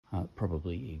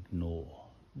probably ignore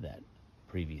that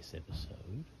previous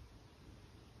episode,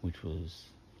 which was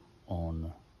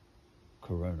on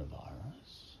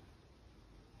coronavirus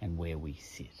and where we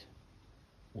sit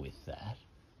with that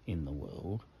in the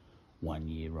world 1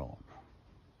 year on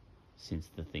since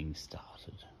the thing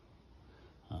started.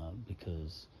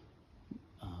 Because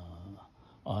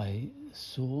I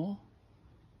saw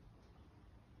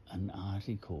an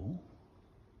article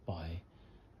by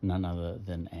none other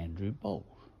than Andrew Bolt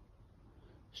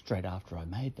straight after I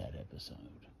made that episode.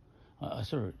 I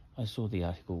saw the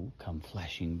article come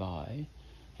flashing by,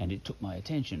 and it took my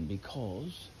attention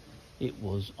because it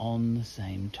was on the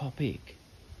same topic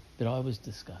that I was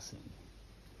discussing,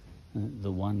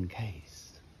 the one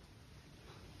case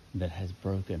that has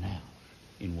broken out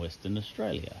in Western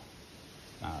Australia.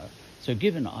 So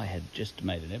given I had just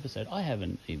made an episode, I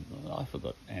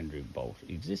forgot Andrew Bolt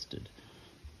existed.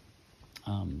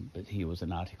 But here was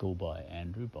an article by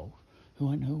Andrew Bolt,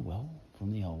 who I know well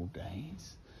from the old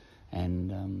days.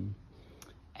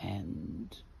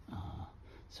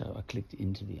 So I clicked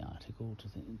into the article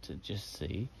to just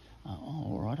see,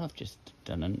 all right, I've just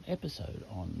done an episode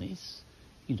on this,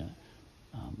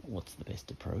 what's the best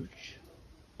approach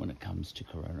when it comes to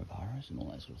coronavirus and all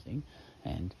that sort of thing.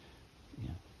 And,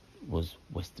 was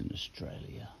Western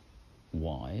Australia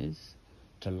wise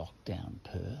to lock down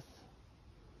Perth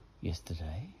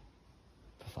yesterday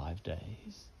for 5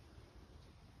 days,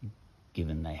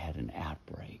 given they had an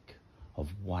outbreak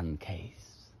of one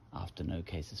case after no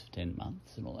cases for 10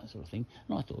 months and all that sort of thing?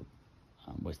 And I thought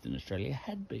Western Australia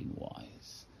had been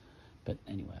wise. But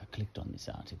anyway, I clicked on this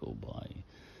article by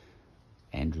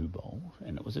Andrew Bolt,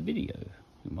 and it was a video.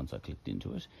 And once I clicked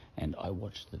into it, and I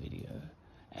watched the video,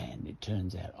 and it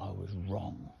turns out I was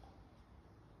wrong.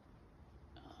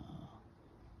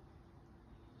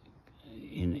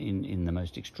 In the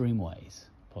most extreme ways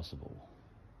possible.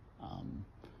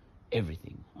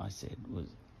 Everything I said was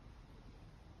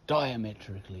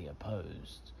diametrically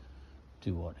opposed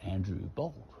to what Andrew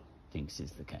Bolt thinks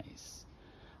is the case.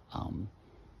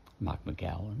 Mark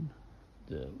McGowan,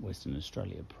 the Western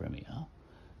Australia Premier,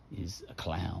 is a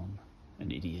clown,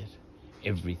 an idiot.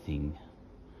 Everything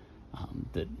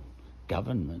that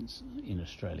governments in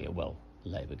Australia, well,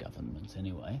 Labor governments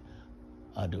anyway,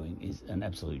 are doing is an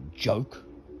absolute joke.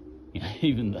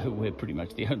 Even though we're pretty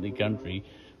much the only country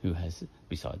who has,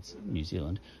 besides New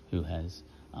Zealand,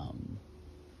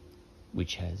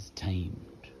 which has tamed,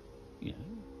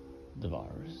 the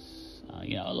virus.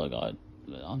 Look,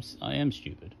 I am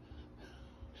stupid.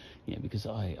 Because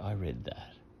I read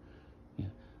that.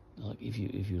 Like if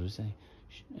you were saying,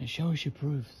 show us your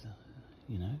proof,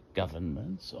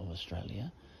 governments of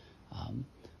Australia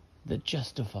that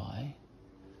justify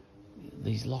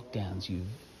these lockdowns you've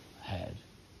had.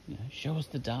 Show us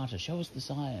the data, show us the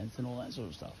science and all that sort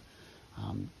of stuff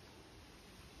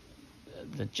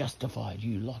that justified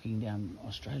you locking down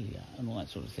Australia and all that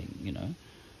sort of thing,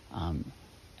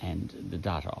 and the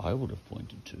data I would have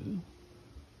pointed to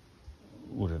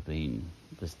would have been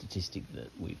the statistic that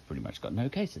we've pretty much got no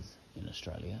cases in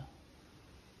Australia,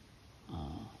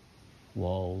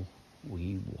 while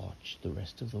we watch the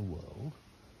rest of the world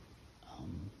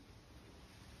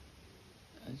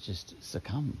just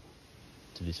succumb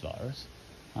to this virus.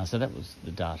 So that was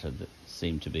the data that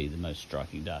seemed to be the most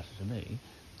striking data to me,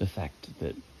 the fact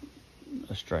that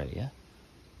Australia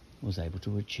was able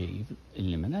to achieve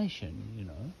elimination,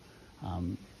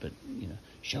 but,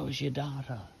 show us your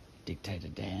data, Dictator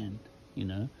Dan,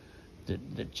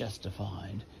 that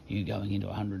justified you going into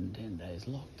 110 days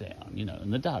lockdown,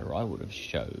 and the data I would have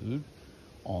showed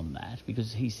on that,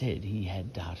 because he said he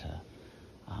had data,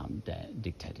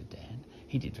 Dictator Dan.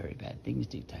 He did very bad things,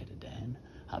 Dictator Dan,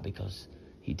 because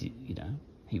he did,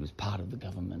 he was part of the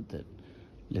government that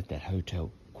let that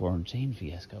hotel quarantine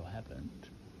fiasco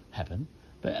happen.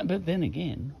 But then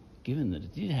again, given that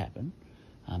it did happen,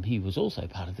 he was also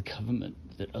part of the government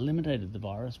that eliminated the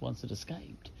virus once it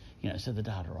escaped. So the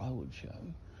data I would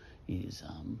show is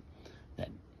that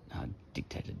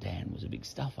Dictator Dan was a big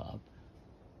stuff up,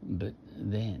 but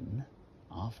then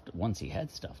once he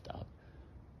had stuffed up,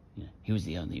 he was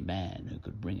the only man who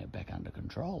could bring it back under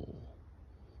control.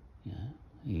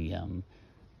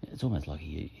 It's almost like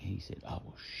he said, "Oh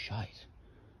well, shite,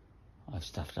 I've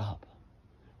stuffed up.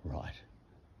 Right,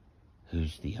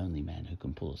 who's the only man who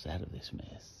can pull us out of this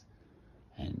mess?"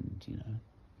 And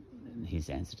his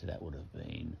answer to that would have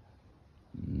been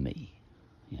me.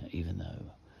 Even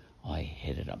though I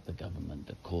headed up the government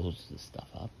that caused the stuff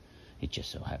up, it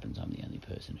just so happens I'm the only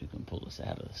person who can pull us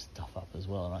out of the stuff up as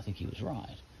well, and I think he was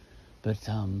right. But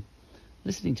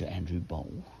listening to Andrew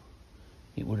Bolt,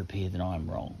 it would appear that I'm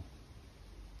wrong.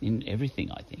 in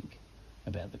everything, I think,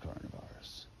 about the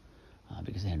coronavirus.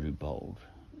 Because Andrew Bolt,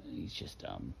 he's just,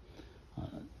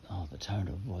 the tone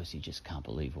of voice, you just can't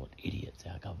believe what idiots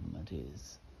our government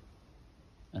is.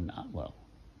 And,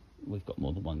 we've got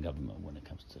more than one government when it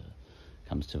comes to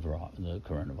the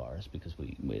coronavirus, because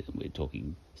we're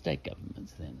talking state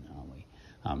governments then, aren't we?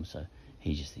 So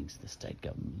he just thinks the state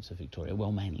governments of Victoria,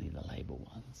 well, mainly the Labor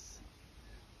ones.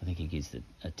 I think he gives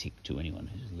a tick to anyone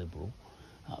who's Liberal.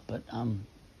 But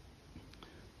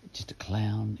just a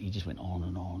clown. He just went on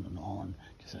and on and on.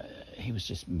 He was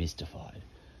just mystified,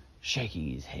 shaking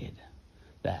his head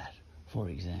that, for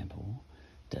example,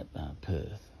 that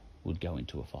Perth would go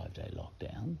into a 5-day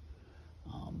lockdown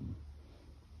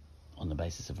on the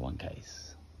basis of one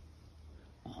case.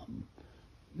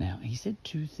 Now, he said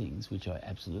two things which I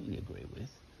absolutely agree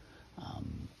with,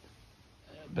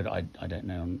 but I don't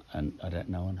know, and I don't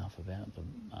know enough about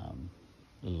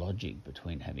the logic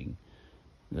between having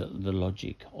the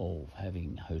logic of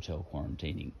having hotel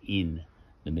quarantining in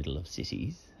the middle of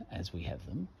cities as we have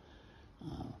them.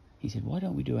 He said, why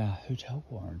don't we do our hotel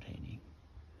quarantining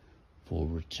for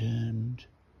returned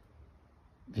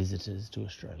visitors to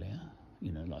Australia,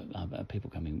 like people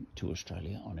coming to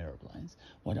Australia on aeroplanes?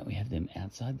 Why don't we have them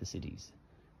outside the cities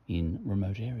in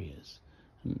remote areas?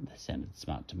 And that sounded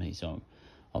smart to me, so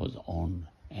I was on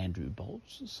Andrew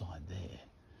Bolt's side there.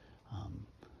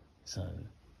 So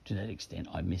to that extent,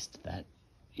 I missed that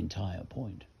entire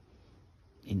point.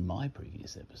 In my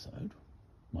previous episode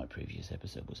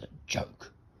was a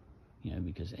joke,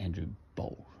 because Andrew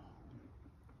Bolt,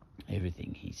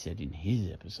 everything he said in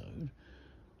his episode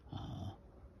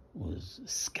was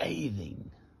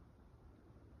scathing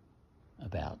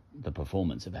about the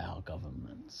performance of our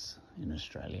governments in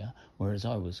Australia, whereas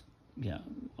I was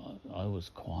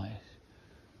quite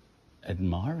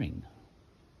admiring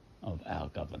of our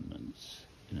governments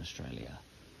in Australia.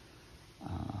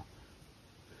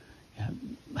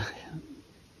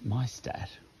 My stat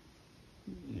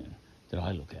that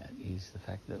I look at is the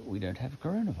fact that we don't have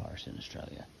coronavirus in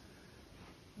Australia.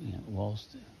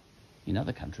 Whilst in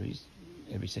other countries,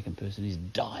 every second person is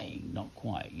dying. Not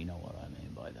quite, you know what I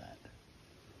mean by that.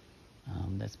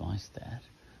 That's my stat.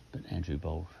 But Andrew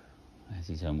Bolt has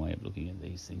his own way of looking at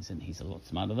these things, and he's a lot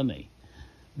smarter than me.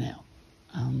 Now,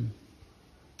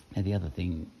 the other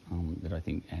thing that I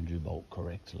think Andrew Bolt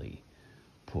correctly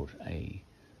put a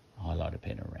highlighter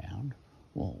pen around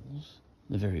was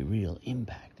the very real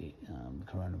impact the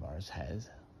coronavirus has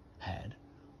had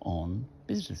on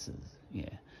businesses. Yeah.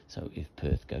 So if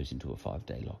Perth goes into a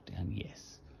 5-day lockdown,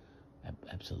 yes,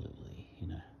 absolutely.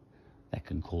 That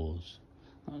can cause,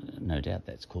 no doubt,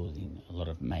 that's causing a lot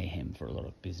of mayhem for a lot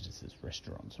of businesses,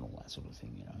 restaurants, and all that sort of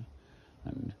thing.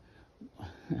 And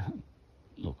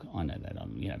look, I know that I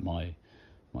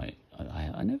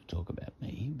never talk about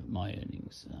me, but my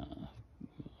earnings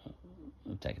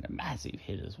have taken a massive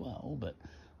hit as well, but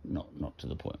not to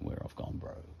the point where I've gone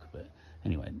broke. But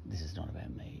anyway, this is not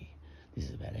about me. This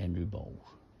is about Andrew Bolt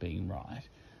being right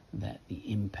that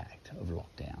the impact of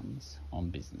lockdowns on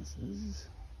businesses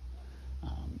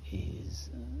is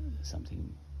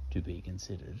something to be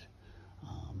considered.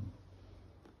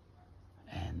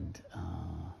 And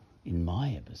in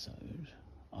my episode,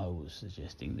 I was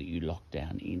suggesting that you lock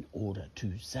down in order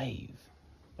to save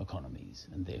economies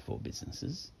and therefore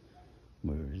businesses,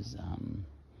 whereas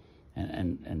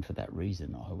and for that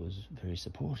reason I was very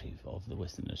supportive of the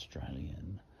Western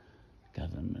Australian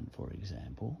government, for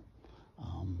example,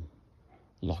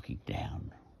 locking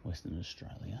down Western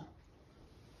Australia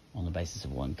on the basis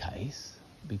of one case,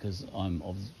 because I'm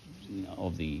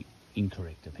of the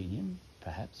incorrect opinion,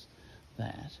 perhaps,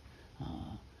 that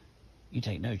you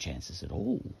take no chances at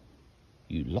all.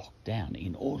 You lock down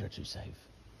in order to save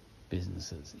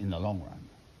businesses in the long run.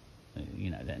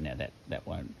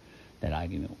 That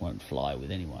argument won't fly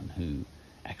with anyone who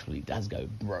actually does go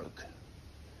broke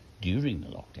during the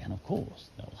lockdown. Of course,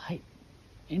 they'll hate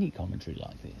any commentary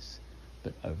like this,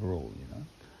 but overall,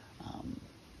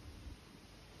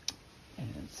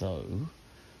 and so,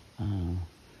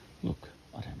 look,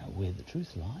 I don't know where the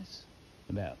truth lies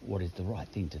about what is the right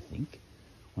thing to think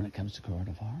when it comes to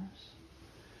coronavirus.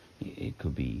 It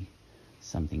could be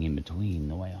something in between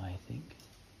the way I think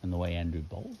and the way Andrew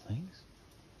Bolt thinks.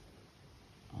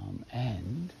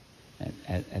 And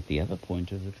at the other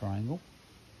point of the triangle,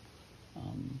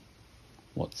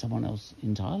 what someone else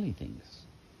entirely thinks.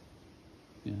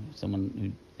 Someone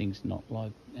who thinks not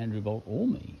like Andrew Bolt or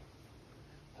me.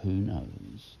 Who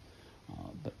knows?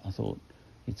 But I thought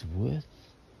it's worth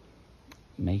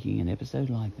making an episode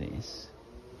like this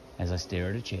as I stare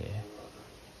at a chair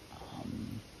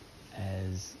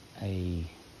as a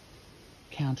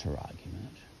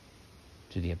counter-argument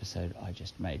to the episode I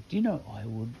just made. Do you know, I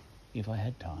would, if I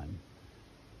had time,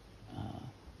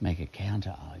 make a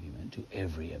counter argument to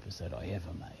every episode I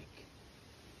ever make.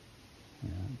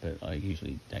 But I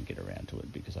usually don't get around to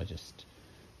it because I just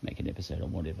make an episode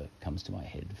on whatever comes to my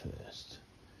head first.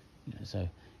 So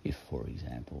if, for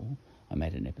example, I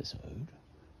made an episode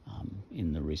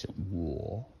in the recent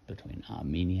war between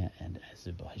Armenia and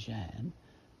Azerbaijan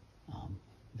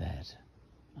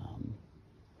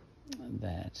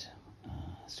that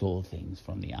saw things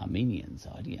from the Armenian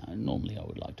side, normally I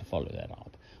would like to follow that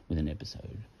up with an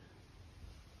episode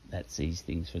that sees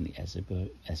things from the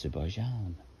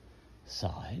Azerbaijan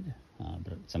side,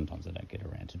 but sometimes I don't get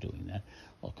around to doing that.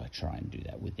 Like, I try and do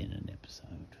that within an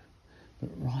episode. But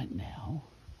right now,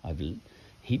 I've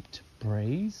heaped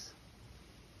praise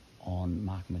on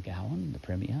Mark McGowan, the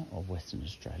Premier of Western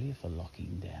Australia, for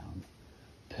locking down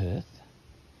Perth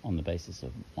on the basis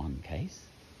of one case,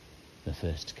 the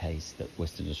first case that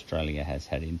Western Australia has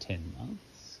had in 10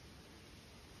 months.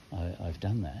 I've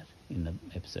done that in the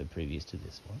episode previous to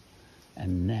this one,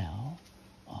 and now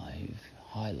I've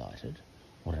highlighted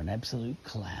what an absolute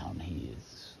clown he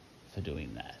is for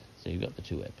doing that. So you've got the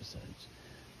two episodes.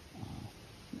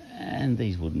 And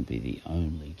these wouldn't be the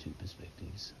only two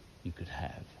perspectives you could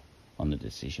have on the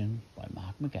decision by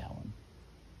Mark McGowan,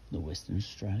 the Western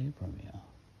Australia Premier,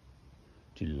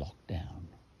 to lock down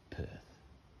Perth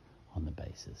on the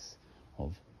basis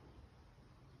of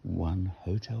one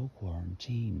hotel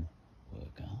quarantine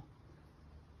worker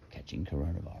catching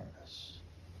coronavirus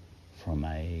from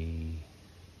a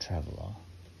traveller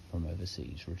from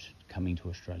overseas coming to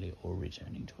Australia or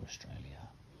returning to Australia.